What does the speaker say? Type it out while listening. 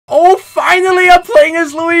finally I'm playing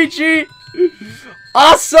as Luigi!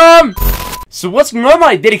 Awesome! So what's going on,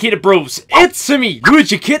 my dedicated bros? It's me,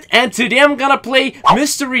 Luigikid, and today I'm gonna play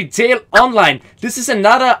Mysterytale Online. This is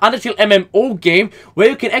another Undertale MMO game where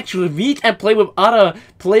you can actually meet and play with other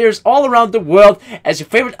players all around the world as your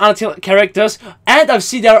favorite Undertale characters. And I've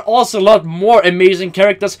seen there are also a lot more amazing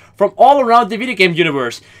characters from all around the video game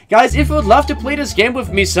universe. Guys, if you would love to play this game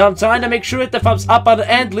with me sometime, then make sure to hit the thumbs up button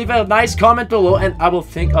and leave a nice comment below, and I will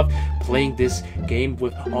think of playing this game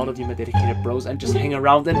with all of you, my dedicated bros, and just hang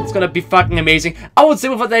around, and it's gonna be fucking amazing. I would say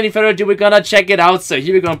without any further ado, we're gonna check it out. So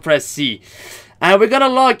here we're gonna press C, and we're gonna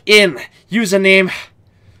log in. Username,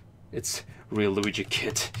 it's real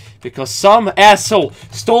Luigikid, because some asshole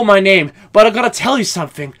stole my name. But I'm gonna tell you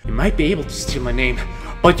something. You might be able to steal my name,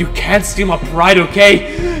 but you can't steal my pride,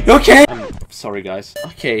 okay? Okay? I'm sorry, guys.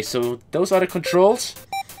 Okay, so those are the controls.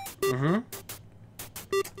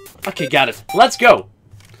 Okay, got it. Let's go.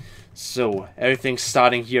 So, everything's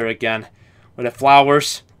starting here again with the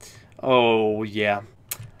flowers. Oh, yeah.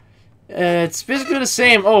 It's basically the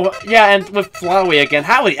same. Oh, yeah, and with Flowey again.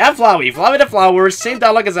 Howdy, I'm Flowey. Flowey the flowers. Same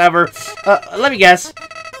dialogue as ever. Let me guess.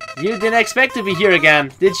 You didn't expect to be here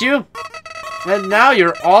again, did you? And now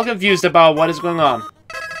you're all confused about what is going on.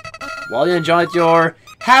 Well, you enjoyed your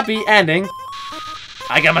happy ending.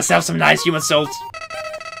 I got myself some nice human souls.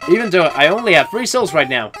 Even though I only have 3 souls right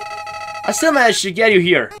now, I still managed to get you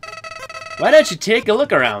here. Why don't you take a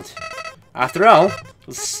look around? After all,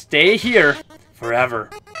 we'll stay here forever.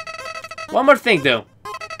 One more thing though.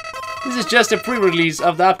 This is just a pre-release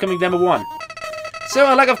of the upcoming Demo 1.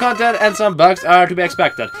 So a lack of content and some bugs are to be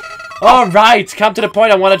expected. Alright, come to the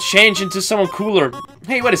point. I want to change into someone cooler.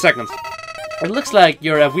 Hey, wait a second. It looks like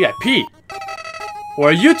you're a VIP. Or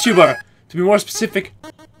a YouTuber, to be more specific.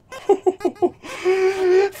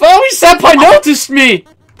 Flowey Senpai noticed me!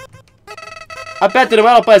 I bet the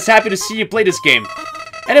developer is happy to see you play this game.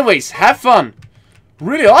 Anyways, have fun.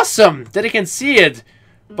 Really awesome that I can see it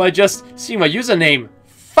by just seeing my username.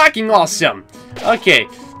 Fucking awesome. Okay,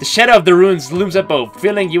 the shadow of the ruins looms above,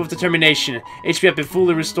 filling you with determination. HP has been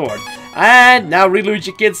fully restored. And now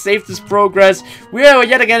Luigikid saved his progress. We are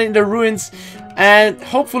yet again in the ruins, and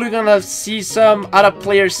hopefully we're gonna see some other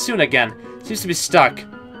players soon again. Seems to be stuck.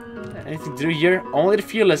 Anything to do here? Only the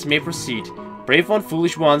fearless may proceed. Brave one,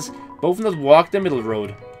 foolish ones. Both not walk the middle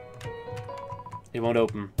road. It won't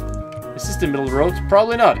open. Is this the middle road?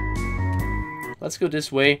 Probably not. Let's go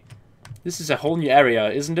this way. This is a whole new area,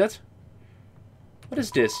 isn't it? What is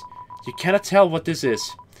this? You cannot tell what this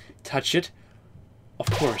is. Touch it? Of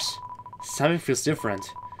course. Something feels different.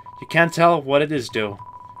 You can't tell what it is though.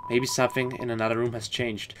 Maybe something in another room has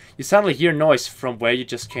changed. You suddenly hear noise from where you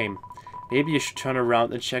just came. Maybe you should turn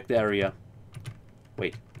around and check the area.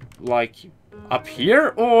 Wait, like up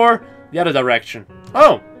here or the other direction?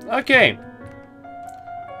 Oh, okay.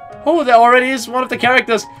 Oh, there already is one of the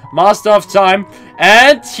characters, Master of Time,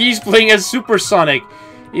 and he's playing as Supersonic.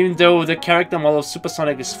 Even though the character model of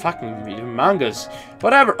Supersonic is fucking humongous.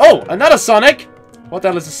 Whatever. Oh, another Sonic! What the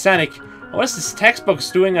hell is a Sonic? What is this text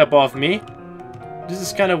box doing above me? This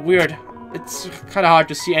is kind of weird. It's kind of hard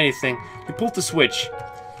to see anything. You pulled the switch.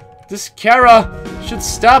 This Kara should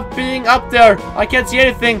stop being up there. I can't see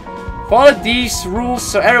anything. Follow these rules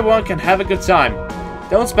so everyone can have a good time.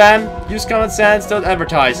 Don't spam, use common sense, don't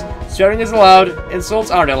advertise. Swearing is allowed,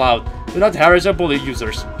 insults aren't allowed. Do not harass or bully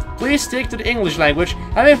users. Please stick to the English language.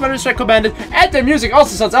 Having fun is recommended, and the music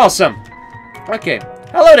also sounds awesome. Okay,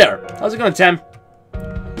 hello there. How's it going, Tim?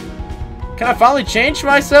 Can I finally change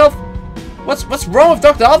myself? What's wrong with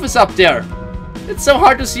Dr. Alphys up there? It's so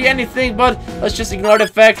hard to see anything, but let's just ignore the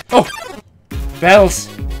fact. Oh! Bells!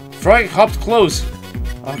 Frog hopped close.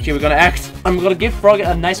 Okay, we're gonna act. I'm gonna give Frog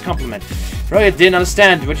a nice compliment. Frog didn't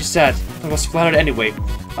understand what you said, but was flattered anyway.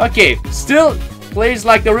 Okay, still plays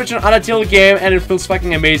like the original Undertale game, and it feels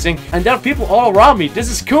fucking amazing. And there are people all around me. This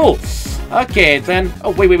is cool. Okay, then.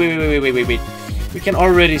 Oh, wait. We can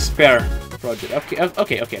already spare Project.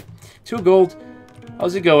 Okay. 2 gold.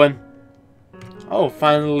 How's it going? Oh,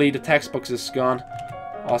 finally the text box is gone.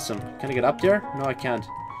 Awesome. Can I get up there? No, I can't.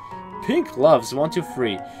 Pink gloves, 1, 2,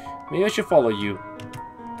 3. Maybe I should follow you.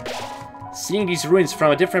 Seeing these ruins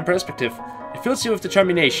from a different perspective, it fills you with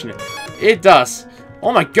determination. It does.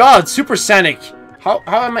 Oh my god, Supersonic! How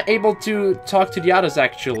am I able to talk to the others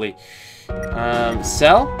actually?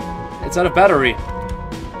 Cell? It's out of battery.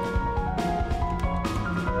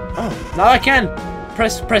 Oh, now I can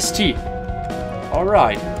press T.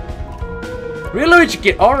 Alright.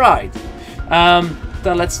 Luigikid, alright.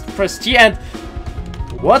 Then let's press T, and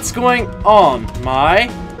what's going on, my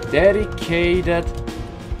dedicated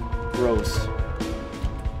bros?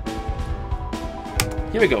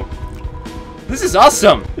 Here we go. This is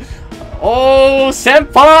awesome. Oh,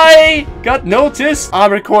 senpai got noticed.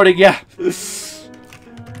 I'm recording, yeah.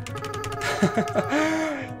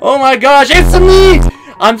 Oh my gosh, it's me!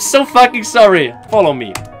 I'm so fucking sorry. Follow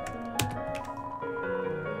me.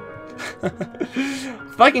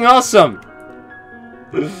 Fucking awesome.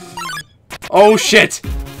 Oh shit.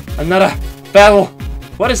 Another battle.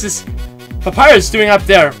 What is this papyrus doing up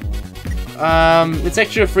there? It's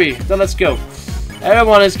extra free. So let's go.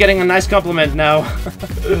 Everyone is getting a nice compliment now.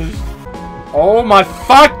 Oh my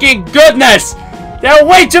fucking goodness! There are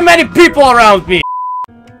way too many people around me!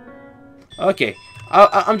 Okay.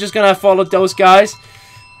 I'm just gonna follow those guys.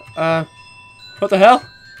 What the hell?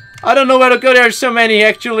 I don't know where to go. There are so many,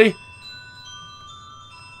 actually.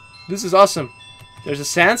 This is awesome. There's a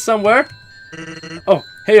sand somewhere. Oh,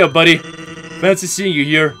 hey, buddy. Fancy seeing you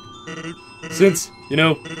here. Since, you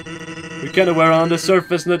know, we kinda were on the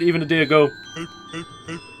surface not even a day ago.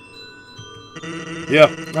 Yeah,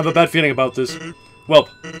 I have a bad feeling about this. Well,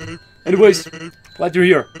 anyways, glad you're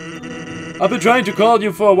here. I've been trying to call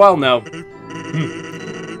you for a while now.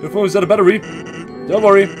 Your phone's out of battery. Don't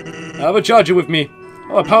worry, I have a charger with me.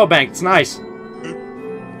 Oh, a power bank, it's nice.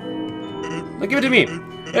 Now give it to me.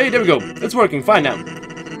 Hey, there we go. It's working fine now.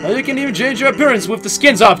 Now you can even change your appearance with the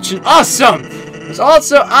skins option. Awesome! There's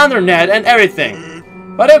also Undernet and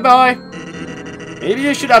everything. Bye-bye. Maybe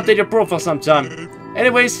you should update your profile sometime.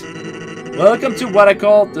 Anyways, welcome to what I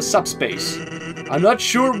call the subspace. I'm not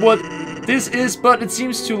sure what this is, but it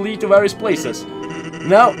seems to lead to various places.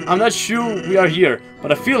 Now, I'm not sure we are here,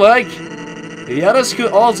 but I feel like the others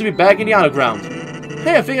could also be back in the underground.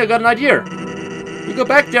 Hey, I think I got an idea. You go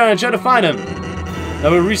back there and try to find them. I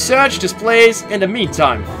will research this place in the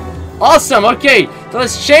meantime. Awesome, okay, so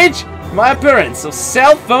let's change my appearance. So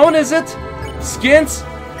cell phone, is it? Skins?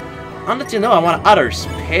 Undertale, no, I want others.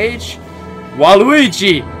 Page.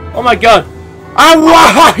 Waluigi. Oh my god.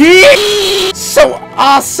 So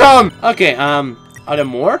awesome. Okay, are there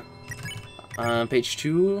more? Page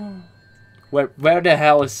 2. Where the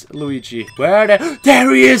hell is Luigi?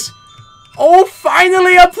 There he is! Oh,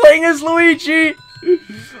 finally I'm playing as Luigi!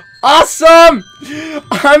 Awesome!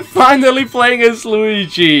 I'm finally playing as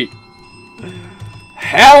Luigi.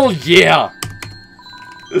 Hell yeah!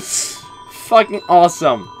 Fucking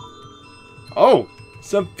awesome. Oh,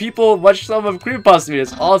 some people watch some of creepypasta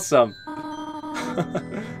videos. Awesome.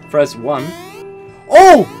 Press 1.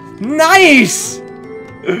 Oh, nice!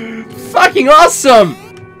 Fucking awesome!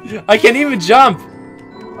 I can even jump.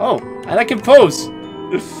 Oh, and I can pose.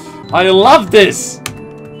 I love this.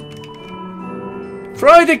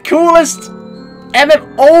 Probably the coolest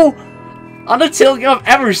MMO Undertale game I've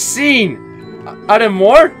ever seen. Are there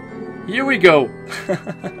more? Here we go.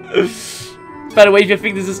 By the way, if you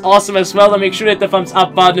think this is awesome as well, then make sure to hit the thumbs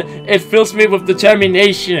up button. It fills me with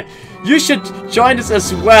determination. You should join this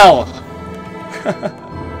as well.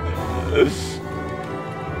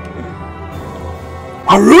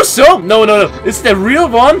 Maruso? No. It's the real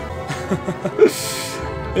one?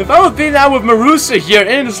 If I would be now with Maruso here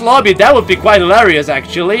in this lobby, that would be quite hilarious,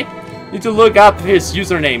 actually. Need to look up his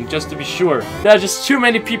username, just to be sure. There are just too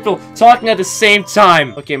many people talking at the same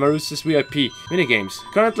time. Okay, Maruso's VIP. Minigames.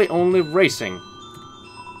 Currently only racing.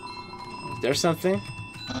 Is there something?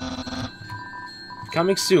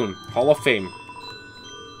 Coming soon. Hall of Fame.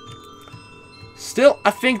 Still,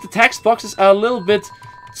 I think the text boxes are a little bit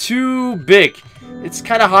too big. It's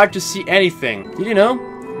kind of hard to see anything. Did you know?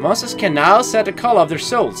 Monsters can now set the color of their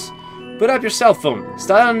souls. Put up your cell phone,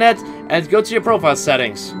 start on net, and go to your profile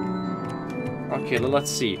settings. Okay, let's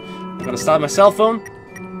see. I'm gonna start my cell phone.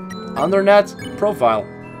 Undernet, profile.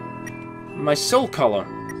 My soul color.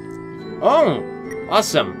 Oh,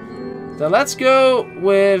 awesome. Then let's go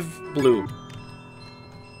with blue.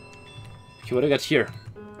 Okay, what do I got here?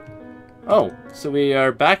 Oh, so we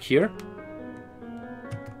are back here.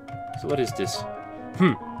 So what is this?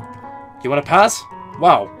 You wanna pass?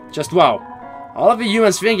 Wow, just wow. All of you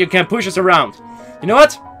humans think you can push us around. You know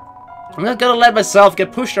what? I'm not gonna let myself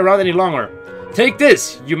get pushed around any longer. Take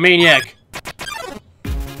this, you maniac.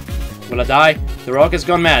 Will I die? The rock has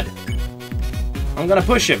gone mad. I'm gonna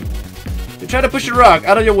push him. You try to push the rock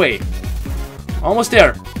out of your way. Almost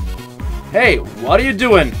there. Hey, what are you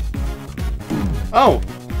doing? Oh,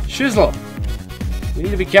 Shizzle. We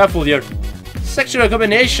need to be careful here. Sexual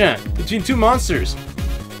combination between two monsters.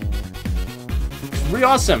 It's really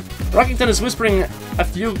awesome. Rockington is whispering a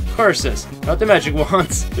few curses, not the magic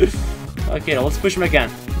ones. Okay, let's push him again.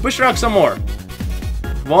 Push the rock some more.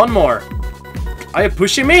 One more. Are you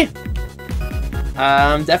pushing me?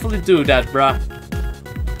 Definitely do that, bruh.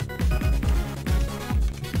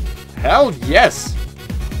 Hell yes.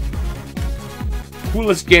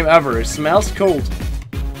 coolest game ever. It smells cold.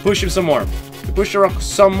 Push him some more. Push the rock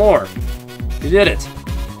some more. You did it.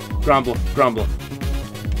 Grumble, grumble.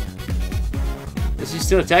 Is he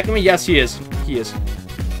still attacking me? Yes, he is. He is.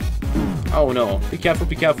 Oh no. Be careful,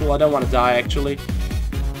 be careful. I don't want to die, actually.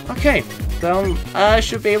 Okay. Then I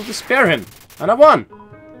should be able to spare him. And I won.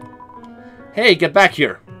 Hey, get back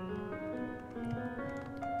here.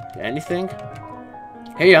 Anything?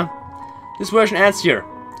 Hey, yeah. This version ends here.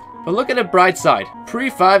 But look at the bright side.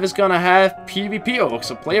 Pre-5 is gonna have PvP,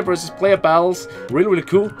 so player versus player battles. Really, really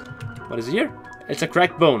cool. What is here? It's a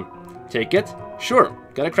cracked bone. Take it. Sure,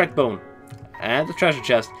 got a cracked bone. And a treasure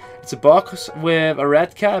chest. It's a box with a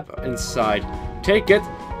red cap inside. Take it.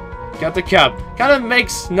 Got the cap. Kind of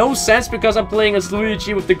makes no sense because I'm playing as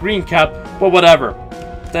Luigi with the green cap, but whatever.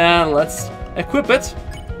 Then let's equip it.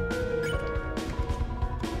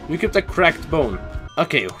 We equipped a cracked bone.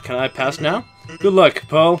 Okay, can I pass now? Good luck,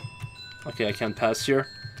 Paul. Okay, I can't pass here.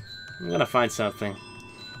 I'm gonna find something.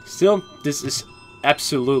 Still, this is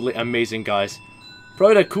absolutely amazing, guys.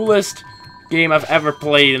 Probably the coolest game I've ever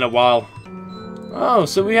played in a while. Oh,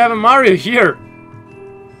 so we have a Mario here.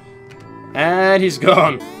 And he's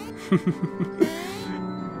gone.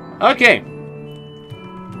 Okay.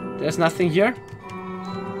 There's nothing here.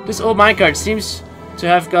 This old minecart seems to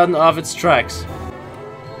have gotten off its tracks.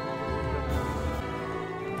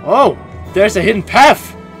 Oh, there's a hidden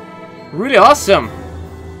path. Really awesome.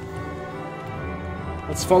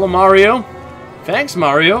 Let's follow Mario. Thanks,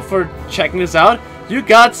 Mario, for checking this out. You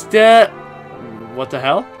got the... What the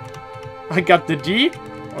hell? I got the D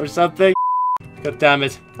or something. God damn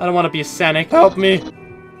it. I don't want to be a Sonic. Help me.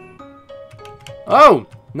 Oh,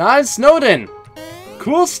 nice Snowden.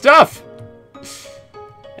 Cool stuff.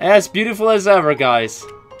 As beautiful as ever, guys.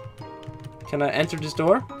 Can I enter this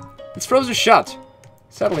door? It's frozen shut.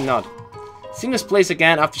 Sadly not. Seeing this place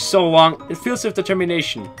again after so long, it fills with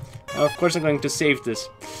determination. Now, of course I'm going to save this.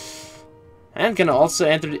 And can I also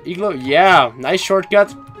enter the igloo? Yeah, nice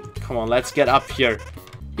shortcut. Come on, let's get up here.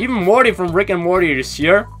 Even Morty from Rick and Morty is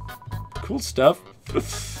here. Cool stuff.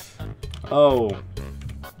 Oh.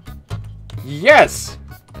 Yes!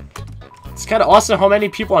 It's kind of awesome how many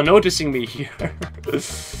people are noticing me here.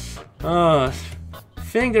 I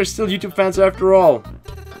think there's still YouTube fans after all.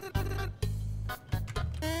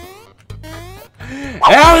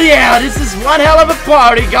 Hell yeah! This is one hell of a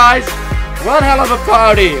party, guys! One hell of a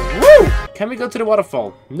party! Woo! Can we go to the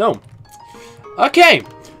waterfall? No. Okay.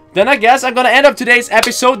 Then I guess I'm gonna end up today's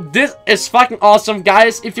episode. This is fucking awesome,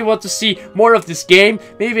 guys. If you want to see more of this game,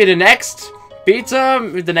 maybe the next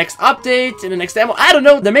beta, the next update, in the next demo, I don't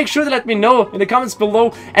know, then make sure to let me know in the comments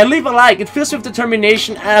below and leave a like. It fills with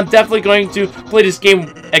determination and I'm definitely going to play this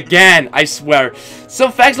game again, I swear.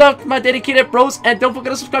 So thanks a lot, my dedicated bros, and don't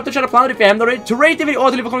forget to subscribe to the channel if you haven't already, to rate the video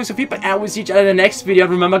or to leave a comment with feedback, and we'll see each other in the next video.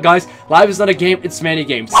 And remember, guys, life is not a game, it's many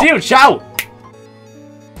games. See you, ciao!